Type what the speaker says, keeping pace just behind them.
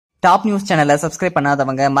Top news சேனலை subscribe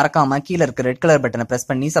பண்ணாதவங்க மறக்காம கீழ இருக்க ரெட் கலர் பட்டனை பிரஸ்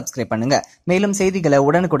பண்ணி சப்ஸ்கிரைப் பண்ணுங்க. மேலும் செய்திகளை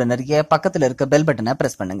உடனுக்குடன் அறிய பக்கத்துல இருக்க பெல் பட்டனை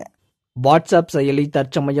பிரஸ் பண்ணுங்க. வாட்ஸ்அப் செயலி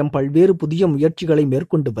தற்சமயம் பல்வேறு புதிய முயற்சிகளை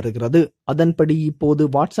மேற்கொண்டு வருகிறது. அதன்படி இப்போது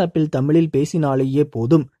வாட்ஸ்அப்பில் தமிழில் பேசினாலேயே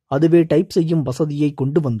போதும், அதுவே டைப் செய்யும் வசதியை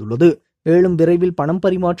கொண்டு வந்துள்ளது. மேலும் விரைவில் பணம்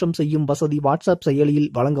பரிமாற்றம் செய்யும் வசதி வாட்ஸ்அப்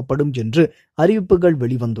செயலியில் வழங்கப்படும் என்று அறிவிப்புகள்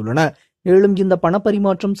வெளிவந்துள்ளன. மேலும் இந்த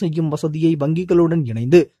பணப்பரிமாற்றம் செய்யும் வசதியை வங்கிகளுடன்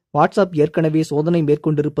இணைந்து வாட்ஸ்அப் ஏற்கனவே சோதனை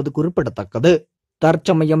மேற்கொண்டிருப்பது குறிப்பிடத்தக்கது.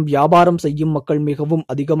 தற்சமயம் வியாபாரம் செய்யும் மக்கள் மிகவும்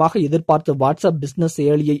அதிகமாக எதிர்பார்த்த வாட்ஸ்அப் பிசினஸ்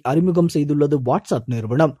செயலியை அறிமுகம் செய்துள்ளது வாட்ஸ்அப்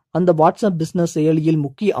நிறுவனம். அந்த வாட்ஸ்அப் பிசினஸ் செயலியில்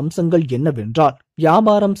முக்கிய அம்சங்கள் என்னவென்றால்,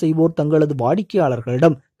 வியாபாரம் செய்வோர் தங்களது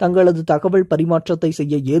வாடிக்கையாளர்களிடம் தங்களது தகவல் பரிமாற்றத்தை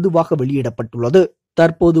செய்ய ஏதுவாக வெளியிடப்பட்டுள்ளது.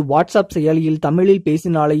 தற்போது வாட்ஸ்அப் செயலியில் தமிழில்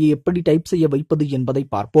பேசினாலேயே எப்படி டைப் செய்ய வைப்பது என்பதை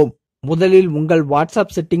பார்ப்போம். முதலில் உங்கள்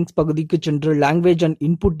வாட்ஸ்அப் செட்டிங்ஸ் பகுதிக்கு சென்று லாங்குவேஜ் அண்ட்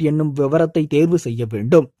இன்புட் என்னும் விவரத்தை தேர்வு செய்ய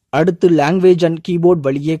வேண்டும். அடுத்து லாங்குவேஜ் அண்ட் கீபோர்ட்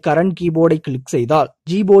வழியே கரண்ட் கீபோர்டை கிளிக் செய்தால்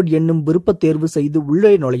Gboard என்னும் விருப்ப தேர்வு செய்து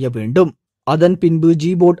உள்ளே நுழைய வேண்டும். அதன் பின்பு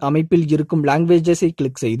Gboard அமைப்பில் இருக்கும் லாங்குவேஜஸை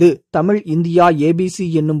கிளிக் செய்து தமிழ், இந்தியா, ABC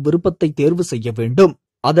என்னும் விருப்பத்தை தேர்வு செய்ய வேண்டும்.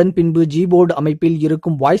 அதன் பின்பு Gboard அமைப்பில்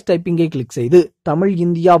இருக்கும் வாய்ஸ் டைப்பிங்கை கிளிக் செய்து தமிழ்,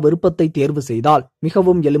 இந்தியா விருப்பத்தை தேர்வு செய்தால்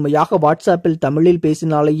மிகவும் எளிமையாக வாட்ஸ்அப்பில் தமிழில்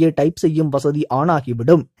பேசினாலேயே டைப் செய்யும் வசதி ஆன்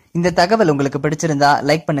ஆகிவிடும். இந்த தகவல் உங்களுக்கு பிடிச்சிருந்தா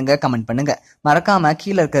லைக் பண்ணுங்க, கமெண்ட் பண்ணுங்க. மறக்காம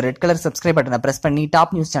கீழ இருக்க ரெட் கலர் சப்ஸ்கிரைப் பட்டனை பிரஸ் பண்ணி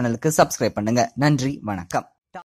டாப் நியூஸ் சேனலுக்கு சப்ஸ்கிரைப் பண்ணுங்க. நன்றி, வணக்கம்.